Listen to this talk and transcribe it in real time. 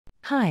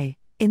Hi,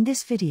 in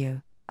this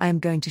video, I am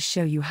going to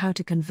show you how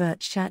to convert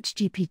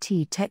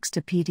Chatgpt text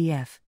to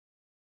PDF.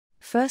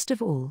 First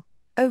of all,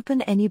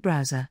 open any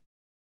browser.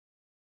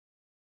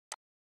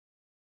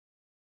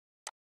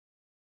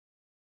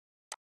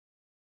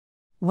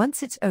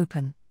 Once it's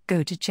open,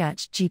 go to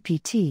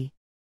Chatgpt.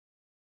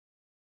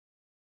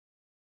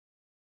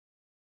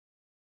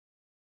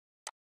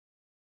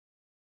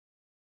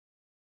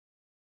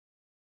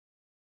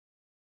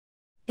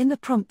 In the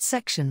prompt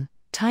section,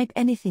 type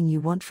anything you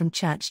want from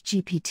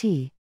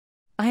Chatgpt.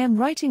 I am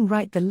writing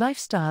 "Write the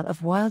lifestyle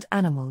of wild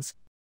animals."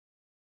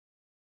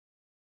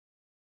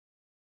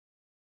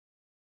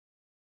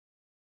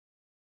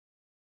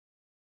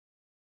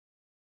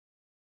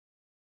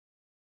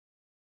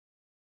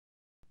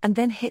 And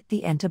then hit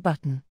the enter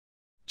button.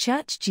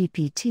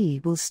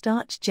 Chatgpt will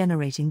start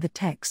generating the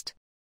text.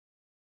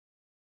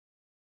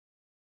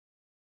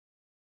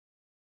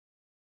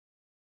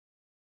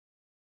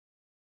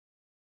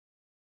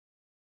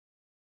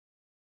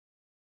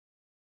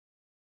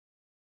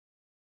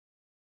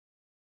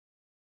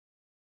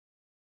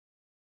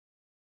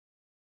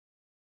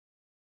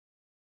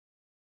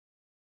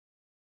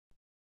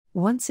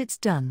 Once it's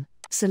done,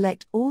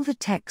 select all the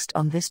text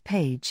on this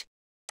page.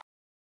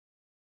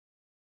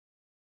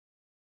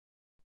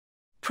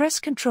 Press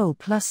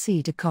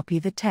Ctrl+C to copy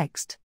the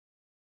text.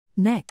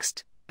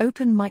 Next,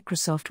 open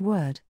Microsoft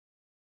Word.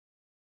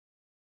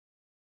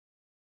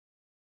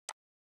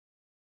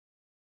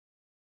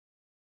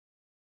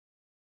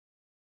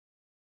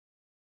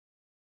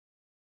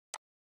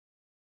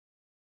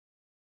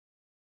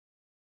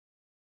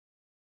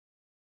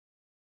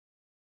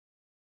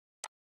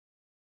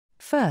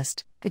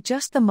 First,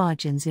 adjust the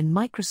margins in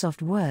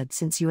Microsoft Word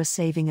since you are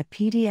saving a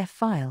PDF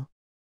file.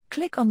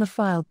 Click on the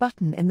File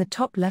button in the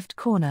top left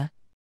corner.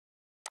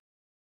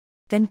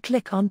 Then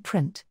click on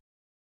Print.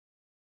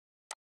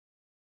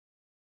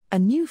 A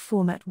new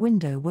format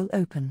window will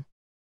open.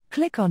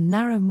 Click on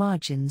Narrow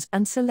Margins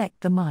and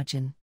select the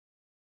margin.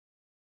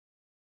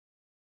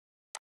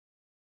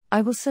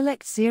 I will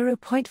select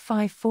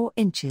 0.54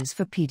 inches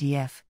for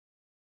PDF.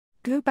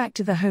 Go back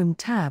to the Home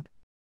tab.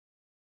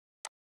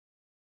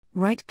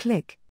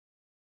 Right-click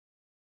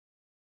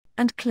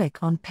and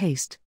click on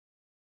Paste.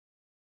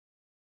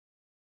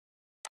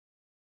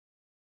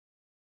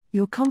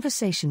 Your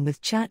conversation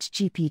with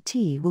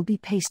Chatgpt will be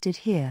pasted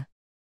here.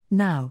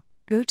 Now,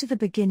 go to the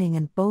beginning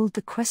and bold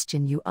the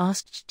question you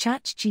asked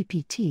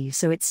Chatgpt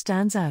so it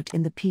stands out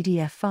in the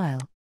PDF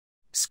file.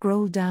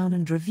 Scroll down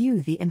and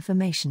review the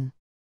information.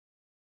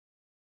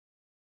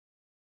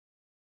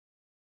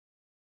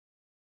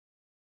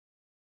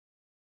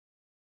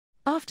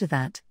 After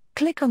that,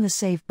 click on the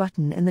Save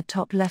button in the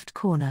top left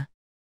corner.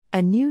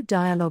 A new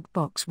dialog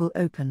box will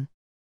open.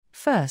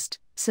 First,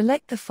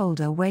 select the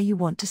folder where you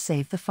want to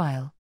save the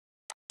file.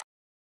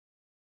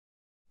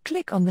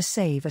 Click on the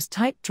Save as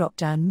Type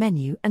drop-down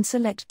menu and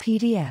select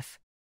PDF.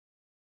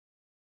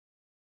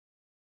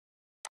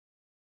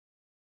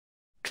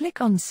 Click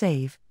on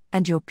Save,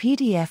 and your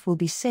PDF will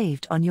be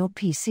saved on your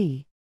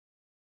PC.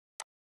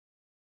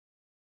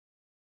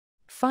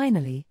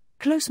 Finally,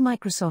 close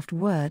Microsoft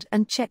Word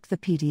and check the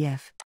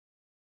PDF.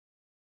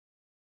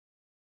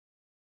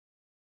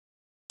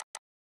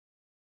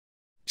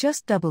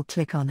 Just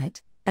double-click on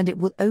it, and it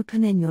will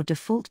open in your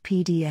default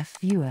PDF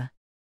viewer.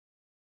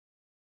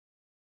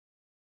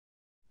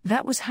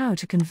 That was how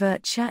to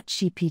convert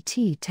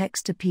Chatgpt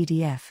text to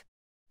PDF.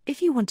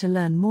 If you want to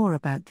learn more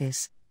about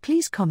this,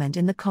 please comment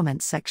in the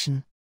comments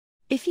section.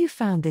 If you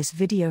found this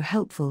video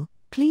helpful,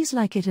 please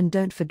like it and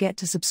don't forget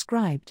to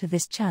subscribe to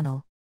this channel.